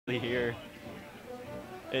here.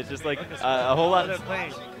 It's just like a whole lot of.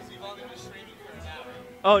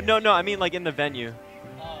 Oh no! I mean like in the venue.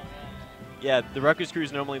 Yeah, the Rutgers crew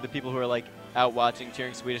is normally the people who are like out watching,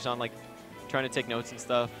 cheering Swedish on, like trying to take notes and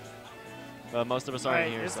stuff. But most of us aren't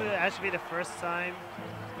here. This would actually be the first time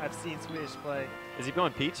I've seen Swedish play. Is he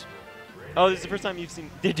going Peach? Oh, this is the first time you've seen.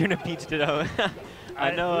 They're doing a Peach Ditto.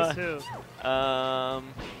 I know. Who's who?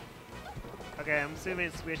 Okay, I'm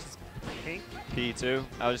assuming Swedish is pink. P2.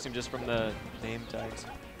 I would assume just from the name tags.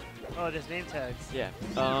 Oh, there's name tags. Yeah.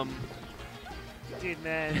 Dude,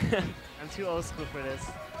 man, I'm too old school for this.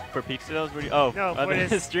 For Peach Dittos? Oh, no, for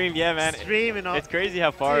this stream. Yeah, man. Stream and all. It's crazy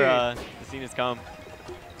how far the scene has come.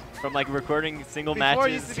 From like recording single matches. Before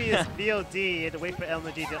it used to be this VOD, you had to wait for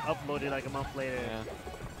LMG to upload it like a month later. Yeah.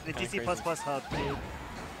 The DC++ hub, dude.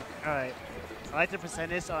 Alright. I like the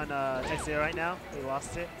percentage on TecZer0 right now. We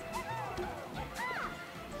lost it.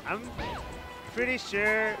 I'm pretty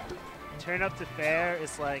sure turn up to fair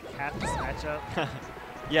is like half this matchup.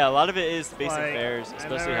 Yeah, a lot of it is space like, and fairs,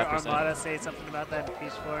 especially half percent. Armada say something about that in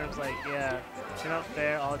Peach forums, like, yeah, turn up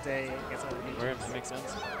fair all day against other Peaches. That makes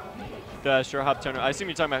sense. The short hop turnip. I assume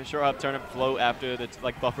you're talking about short hop turnip flow after the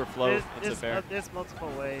like buffer flow into fair. There's multiple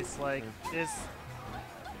ways. Like this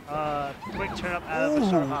quick turn up out of the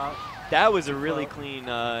short hop. That was a really clean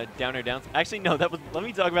downer down. Actually, no. That was. Let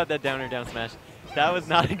me talk about that downer down smash. That was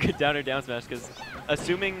not a good downer down smash because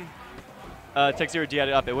assuming TecZer0 DI'd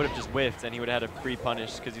it up, it would have just whiffed and he would have had a free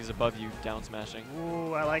punish because he's above you down smashing.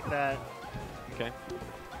 Ooh, I like that. Okay.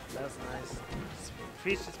 That was nice.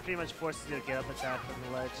 Peach just pretty much forces you to get up attack from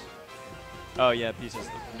the ledge. Oh yeah, Peach has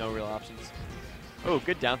no real options. Oh,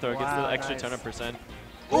 good down throw. Gets a little extra turn up percent.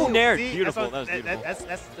 Ooh, nair. Beautiful. That was beautiful.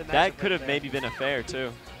 That's the that could have maybe been a fair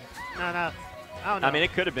too. No. I don't know. I mean,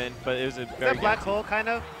 it could have been, but it was a very. That black hole kind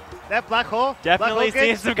of. That black hole. Definitely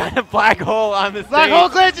seeing some kind of black hole on the stage. Black hole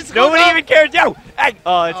glitch. It's Nobody even cares. Yo!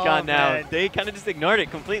 Oh, it's gone now. Man. They kind of just ignored it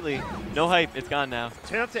completely. No hype. It's gone now.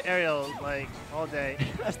 Turn up to aerial like all day.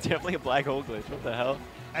 That's definitely a black hole glitch. What the hell?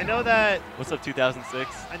 I know that. What's up, 2006?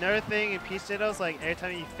 Another thing in Peach Dittos, like every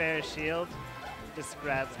time you fair a shield, just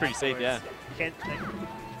grab. It's pretty safe, yeah. You can't. Like,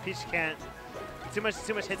 Peach can't. Too much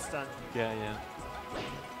hit stun. Yeah.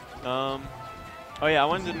 Oh yeah, I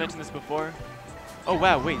wanted to mention this before. Oh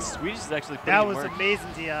wow, wait, Swedish is actually putting That was work.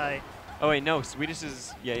 amazing DI. Oh wait, no, Swedish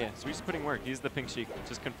is Swedish is putting work. He's the pink sheik.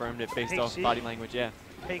 Just confirmed it based off body language. Yeah.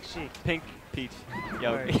 Pink sheik. Pink Peach.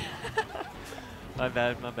 Yo. My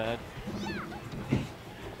bad.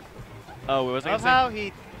 Oh, what was I love gonna say? how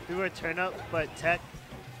he threw a turn up, but Tech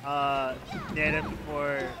nared him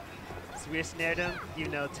before Swedish nared him,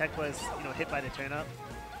 even though Tech was hit by the turn up.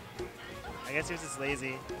 I guess he was just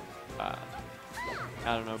lazy. I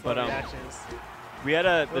don't know, but reactions. we had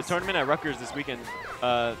the tournament at Rutgers this weekend.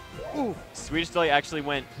 Swedish Delight actually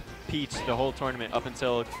went Peach the whole tournament up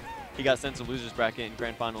until he got sent to losers bracket in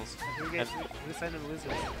grand finals. Who sent him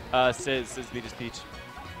losers? Sis beat his Peach.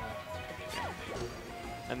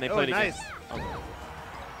 And they played nice. again. Oh.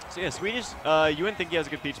 So yeah, Swedish, you wouldn't think he has a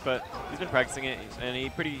good Peach, but he's been practicing it, and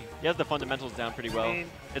he has the fundamentals down pretty well.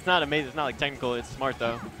 It's not amazing, it's not like technical, it's smart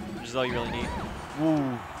though, which is all you really need.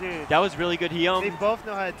 Ooh, dude, that was really good. They both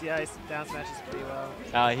know how to DI down smashes pretty well.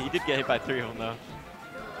 He did get hit by 3 of them though.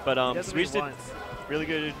 But Swedish did really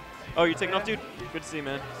good. Oh, you're taking off, dude? Good to see you,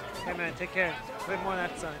 man. Hey man, take care. Play more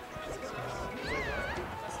next time.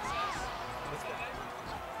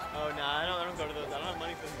 Oh no, I don't go to those. I don't have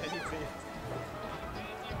money for any team.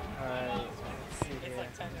 Alright, let's see here.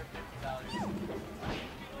 It's like $10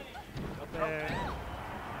 Up there.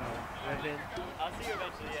 Ribbon. I'll see you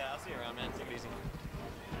eventually, yeah. I'll see you around, man. Take it easy.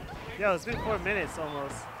 Yo, it's been 4 minutes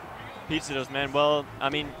almost. Peach Dittos, man. Well, I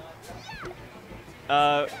mean,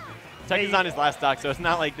 Tech is on his last stock, so it's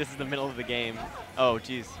not like this is the middle of the game. Oh,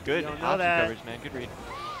 jeez. Good option coverage, man. Good read.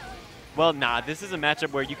 Well, nah, this is a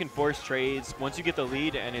matchup where you can force trades. Once you get the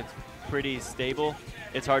lead and it's pretty stable,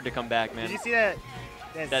 it's hard to come back, man. Did you see that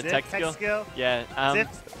Zip tech skill? Yeah. Zip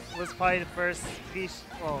was probably the first Peach,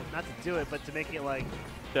 well, not to do it, but to make it like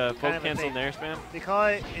the folk cancel nair spam? They call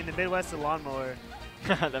it in the Midwest a lawnmower.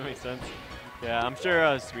 That makes sense. Yeah, I'm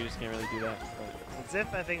sure Swedish can't really do that.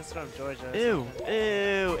 Zip, I think, is from Georgia. Ew.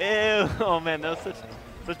 Oh man, that was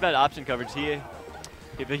such bad option coverage. He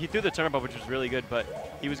threw the turn up, which was really good, but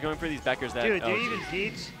he was going for these backers that. Dude, do you even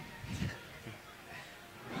teach?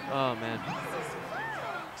 Oh man.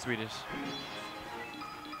 Swedish.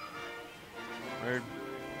 Word.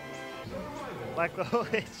 Black hole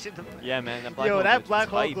glitch. Yeah, man, that black hole glitch. That black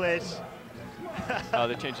hole glitch. Oh,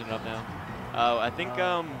 they're changing it up now. Oh, I think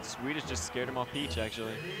Swedish just scared him off Peach,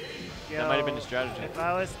 actually. That might have been the strategy. If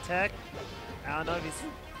I was Tech, I don't know if he's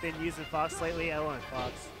been using Fox lately. I want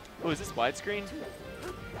Fox. Oh, is this widescreen?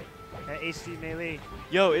 HD melee.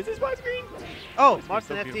 Yo, is this widescreen? Oh, It's Marks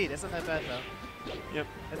so and FD. beautiful. That's not that bad though. Yep.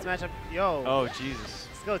 Let's match up. Yo. Oh, Jesus.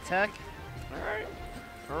 Let's go Tech.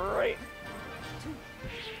 All right.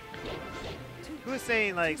 Who was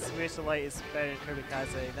saying like Swedish Light is better than Kirby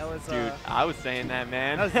Kaze? That was Dude, I was saying that,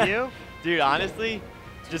 man. That was you? Dude, honestly,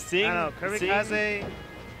 just seeing. I don't know. Kirby Kaze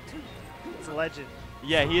is a legend.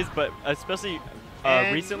 Yeah, he is, but especially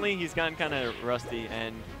And recently, he's gotten kind of rusty,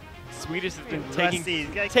 and Swedish has been Rusty. taking He's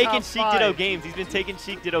got top Sheik Ditto 5. games. He's been taking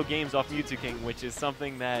Sheik Ditto games off Mewtwo King, which is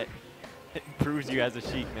something that proves you as a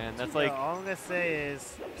Sheik, man. That's like. Yo, all I'm gonna say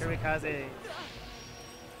is Kirby Kaze. Kirby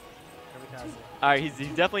Kaze. All right, he's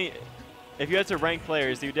definitely. If you had to rank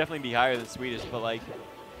players, he would definitely be higher than Swedish. But like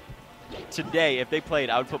today, if they played,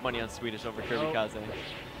 I would put money on Swedish over Kirby Kaze.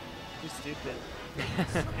 You're stupid.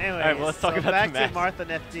 Anyways, All right, well, let's talk about back the match. to Marth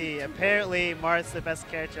and FD. Apparently, Marth's the best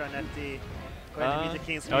character on FD. According to Meet the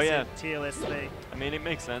King's oh, recent yeah. tier list thing. I mean, it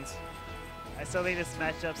makes sense. I still think this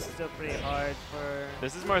matchup's still pretty hard for.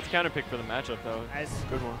 This is Marth's counter pick for the matchup, though.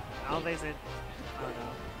 Good one. I don't think it's. I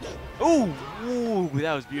don't know. Ooh,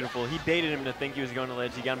 that was beautiful. He baited him to think he was going to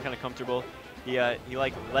ledge. He got him kind of comfortable. He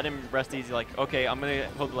like let him rest easy. Like, okay, I'm gonna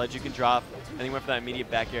hold the ledge. You can drop. And he went for that immediate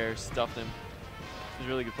back air, stuffed him. It was a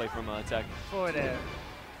really good play from Tech. Forward air.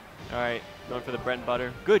 All right, going for the bread and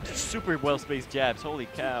butter. Good, super well spaced jabs. Holy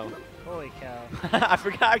cow! Holy cow. I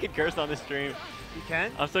forgot I could curse on this stream. You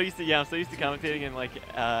can? I'm so used to commentating and like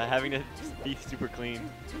having to just be super clean.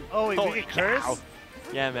 Oh wait, Holy we can curse? cow.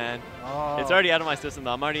 Yeah, man. Oh. It's already out of my system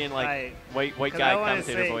though. I'm already in like Right. white 'Cause guy I wanna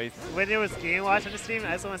commentator say, voice. When there was game watch on the stream,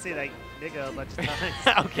 I just want to say like nigga a bunch of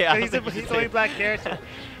times. Okay, I don't he's think you he's should the only say- black character.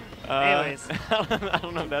 Anyways. I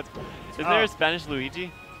don't know if that's. Isn't there a Spanish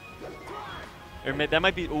Luigi? Or that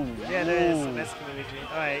might be. Ooh. Yeah, there is ooh. some Mexican Luigi.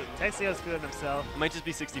 Alright, TecZer0's feeling himself. Might just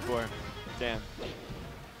be 64. Damn.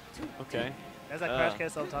 Okay. That's that crash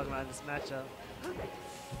carousel I'm talking about in this matchup.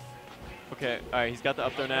 Okay. All right. He's got the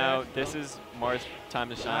up throw now. This is Mars' time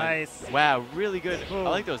to shine. Nice. Wow. Really good. Cool. I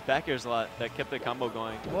like those back airs a lot. That kept the combo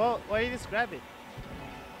going. Well, why do you just grab it?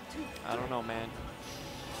 I don't know, man.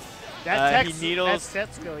 That he needles. That's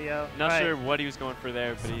set skill, yo. Not Alright, sure what he was going for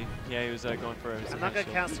there, but he was going for a I'm not gonna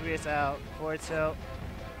shield. count Swedish out. Forward tilt.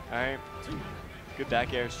 All right. Good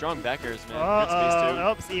back air. Strong back airs, man. Uh Good space, too.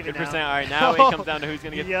 Oops, even Good percent. now. All right, now it comes down to who's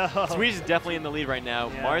going to get. Yo. Swedish is definitely in the lead right now.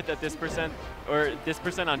 Yeah. Marth at this percent, or this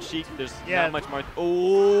percent on Sheik, there's Yeah. not much Marth.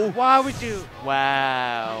 Oh, Why would you?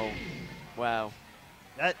 wow. Wow.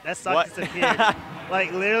 That sock What? disappeared.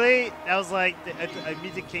 Like literally, that was like a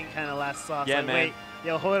Music King kind of last sock. Yeah, like, man. Wait,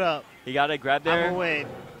 yo, hold up. He got a grab I'm there. gonna win.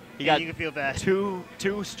 He and got you can feel bad. two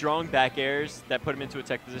strong back airs that put him into a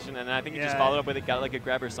tech position, and I think he just Yeah. followed up with it, got like a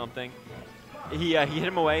grab or something. He hit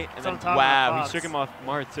him away, and That's then what I'm talking wow, about, he Fox. shook him off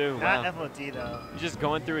Marth too. Not Wow. FOD though. He's just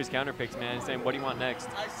going through his counter picks, man, and saying, what do you want next?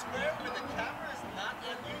 I swear when the camera is not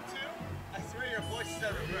on YouTube, I swear your voice is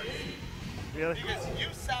at reverse. Really? Because you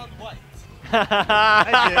sound white.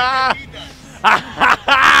 I He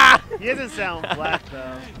does. He doesn't sound black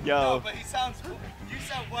though. No, Yo, but you sound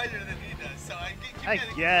whiter than he does. So I keep I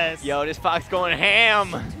getting guess. yo, this Fox going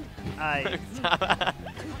ham.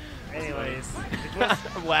 Anyways.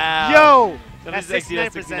 Wow. Yo! Somebody's That's actually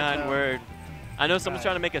that 69% 69 though. word. I know someone's Right.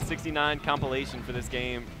 trying to make a 69 compilation for this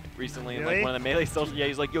game recently. in, Like Really? one of the Melee social. Yeah,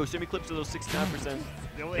 he's like, yo, send me clips of those 69%.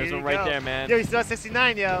 Yo, There's here one you right go. there, man. Yo, he's still at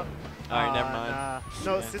 69, yo. All right, never mind. Nah.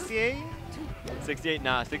 No, Yeah. 68? 68,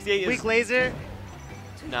 nah. 68 is. Weak laser?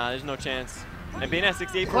 Nah, there's no chance. And being at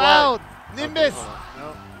 68 for Cloud! what? Nimbus! Okay,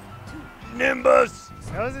 No. Nimbus!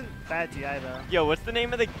 That wasn't bad DI though. Yo, what's the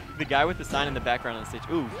name of the guy with the sign in the background on the stage?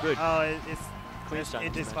 Ooh, good. Oh, it's Clean shot.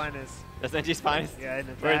 Ninja's finest. That's NG's finest? Yeah, in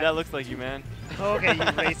the Where back. that looks like you, man. Oh, okay, you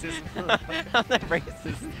racist. I'm not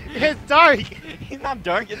racist. It's dark. He's not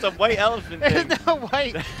dark. It's a white elephant thing. It's not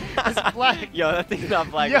white. It's black. Yo, that thing's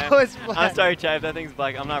not black, Yo, man. it's black. I'm sorry, Chad. If that thing's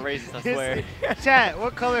black, I'm not racist, I swear. Chat,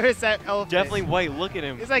 what color is that elephant? Definitely white. Look at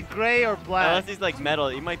him. It's like gray or black. Unless he's like metal.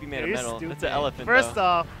 He might be made Yo, of you're metal. stupid. That's an elephant, First though.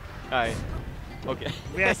 off, All right. Okay.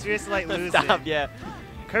 we have seriously like losing. Stop, yeah.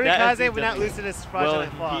 Kirby That Kaze SD would not definitely- lose to this Well,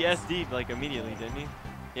 fraudulent Fox. he SD'd like immediately, didn't he?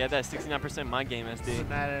 Yeah, that 69% my game SD. Doesn't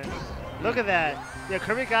matter. Look at that. Yeah,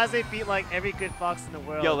 Kirby Kaze beat like every good Fox in the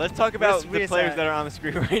world. Yo, let's talk about the Where's players at? that are on the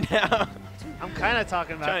screen right now. I'm kind of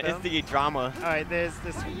talking about Trying to them. instigate drama. All right, there's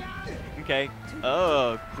this. Okay.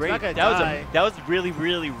 Oh, great. not gonna That was die. that was really,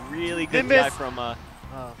 really, really good Nimbus. guy from. Oh.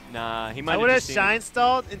 Nah, he might I have would have just seen shine it.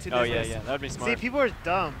 stalled into Oh this. yeah, yeah, that would be smart. See, people are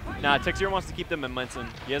dumb. Nah, TecZer0 wants to keep the momentum.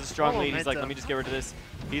 He has a strong What lead. He's like, momentum? let me just get rid of this.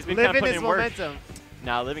 He's been kind of Living putting is in work. momentum.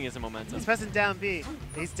 Nah, living is a momentum. He's pressing down B.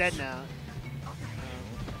 He's dead now.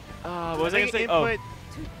 What was I gonna say? Oh,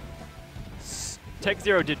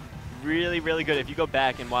 TecZer0 did really, really good. If you go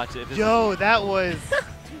back and watch it. Yo, that was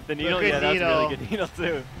the needle. good Yeah, that's a needle. really good needle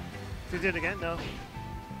too. Did he do it again? No.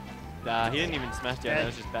 He didn't even smash down. That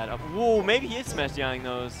was just bad. Whoa, maybe he is smash downing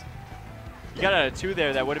those. You got out of 2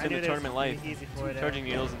 there. That would have been the tournament life. Easy for Charging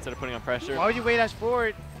needles instead of putting on pressure. Why would you wait dash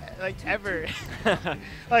forward, like ever?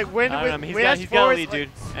 Like when? I don't know. He's got a lead, dude,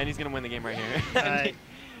 and he's gonna win the game right here.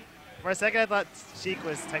 For a second, I thought Sheik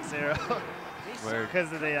was TecZer0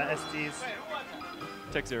 because of the SDs.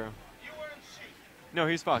 TecZer0. No,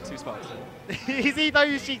 he's Fox. He's Fox. He thought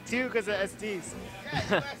you were Sheik too because of SDs.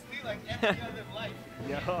 Like every other life.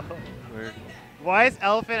 Yo. Word. Whitest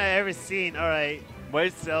elephant I ever seen. All right.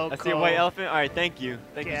 White Zelko. I see a white elephant. All right, thank you.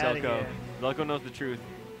 Thank you, Get outta Zelko. here. Zelko knows the truth.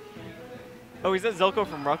 Oh, is that Zelko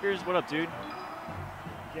from Rutgers? What up, dude?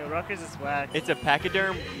 Yo, Rutgers is whack. It's a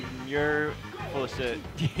pachyderm. You're full of shit.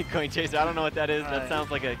 Coin chaser. I don't know what that is. That sounds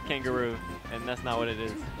like a kangaroo, and that's not what it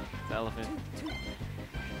is. It's an elephant.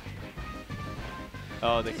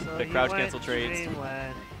 Oh, the crouch cancel trades.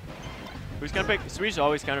 Dreamland. Who's gonna pick? Swedish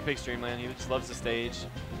always counter picks Dreamland. He just loves the stage.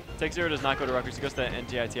 TecZer0 does not go to Rutgers. He goes to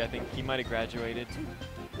NGIT. I think he might have graduated.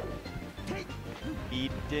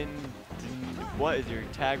 Eden. What is your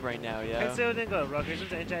tag right now? Yeah. TecZer0 didn't go to Rutgers.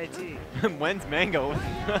 He went to NGIT. When's Mango?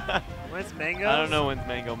 When's Mango? I don't know when's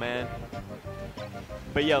Mango, man.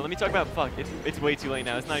 But yeah, let me talk about fuck. It's way too late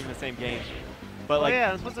now. It's not even the same game. But like. Oh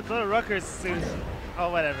yeah, I'm supposed to go to Rutgers soon. Oh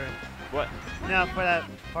whatever. What? No, for that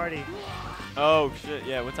party. Oh shit.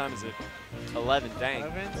 Yeah. What time is it? 11. Dang.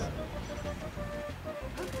 11?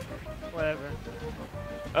 Whatever.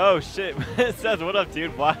 Oh shit. Seth, what up,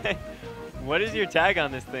 dude? Why? What is your tag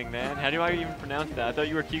on this thing, man? How do I even pronounce that? I thought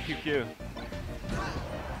you were QQQ.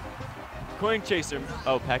 Coin chaser.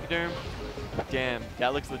 Oh, pachyderm. Damn,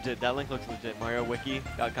 that looks legit. That link looks legit.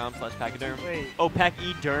 MarioWiki.com/pachyderm. Wait. Oh,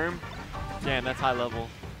 PacEderm. Damn, that's high level.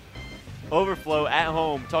 Overflow at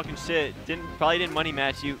home, talking shit. Probably didn't money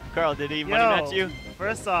match you. Carl, did he money match you?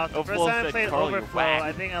 First off, the first Overflow time I said, played "Carl, you're Overflow, whack."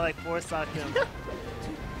 I think I like 4-stocked him.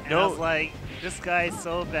 And No. I was like, this guy is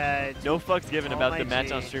so bad. No fucks given Oh about my the match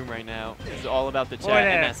G. on stream right now. This is all about the chat Boy, and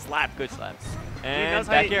there. that slap. Good slap. And knows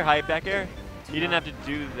how back you- air, high back air. He didn't have to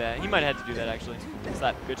do that. He might have had to do that, actually.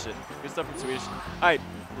 Slap. Good shit. Good stuff from Swedish. All right,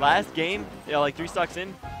 last game, like 3 stocks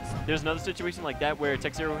in, there's another situation like that where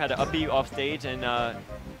TecZer0 had to up B off stage and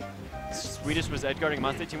Swedish was edge guarding him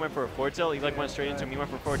on stage. He went for a forward tilt. He like went straight into him. He went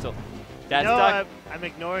for a forward tilt. That No, stock. I'm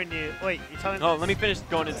ignoring you. Wait, you're telling Oh, let me finish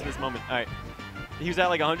going into this moment. All right. He was at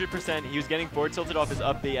like 100%. He was getting forward tilted off his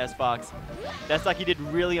up B as Fox. That stock he did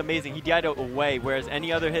really amazing. He DI'd away, whereas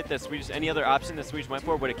any other hit that Swedish, any other option that Swedish went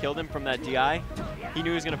for would have killed him from that DI. He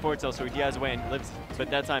knew he was going to forward tilt, so he DI's away and lives.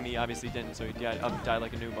 But that time he obviously didn't, so he died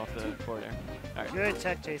like a noob off the forward air. All right. Good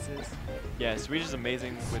tech chases. Yeah, Swedish is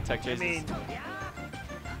amazing with tech chases. I mean,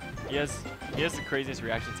 he has the craziest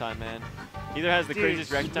reaction time, man. Either has the dude,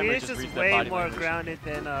 craziest reaction time or Swedish just is reads that way body more language. grounded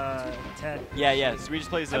than Tech. Yeah. Swedish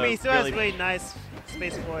plays I mean, he still really has really nice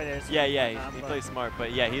space forward there. So Yeah, he but plays smart,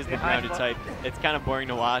 but yeah, he's the high grounded fu- type. It's kind of boring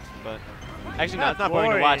to watch, but actually, no, Not it's not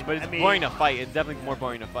boring to watch, boring. but it's I mean- boring to fight. It's definitely more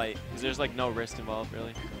boring to fight because there's like no risk involved,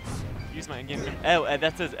 really. Use my in-game. Oh,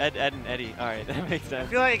 that says Ed and Eddie. All right, that makes I sense.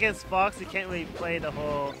 feel like against Fox, you can't really play the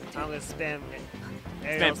whole I'm gonna spam. Spam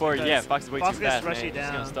aerials forward, because yeah. Fox is way Fox too gonna fast, rush man. you He's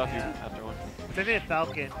gonna down. stuff Yeah. you after one. Especially a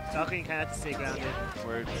Falcon. Falcon, you kind of have to stay grounded.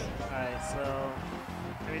 Word. Alright, so.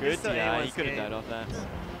 I mean, Good this is still DI. He anyone's could have game. died off that.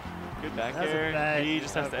 Good back That was a air. bad He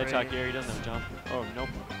just has to edge recovery. hog here. He doesn't have a jump. Oh, nope.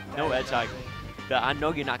 No edge hog. I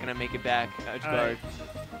know you're not gonna make it back. Edge guard.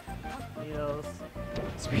 Needles.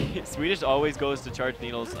 Swedish always goes to charge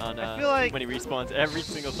needles on I feel like- when he respawns every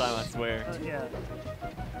single time, I swear. Yeah.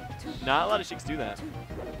 Not a lot of Sheiks do that.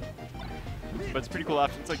 But it's a pretty cool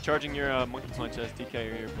option. It's like charging your Monkey Punch as TK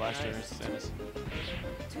or your Blaster or Samus.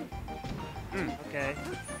 Okay.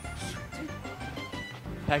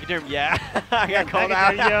 Pachyderm, yeah. I got called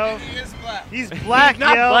Pachyderm, out. yo. He is black. He's black, He's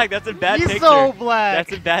not yo. black. That's a bad He's picture. so black.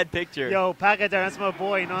 That's a bad picture. Yo, Pachyderm, that's my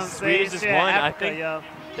boy. You know what I'm saying? Swedish just Shit, won. I Africa, think yo.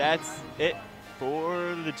 that's it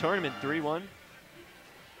for the tournament. 3-1.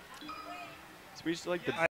 Swedish like the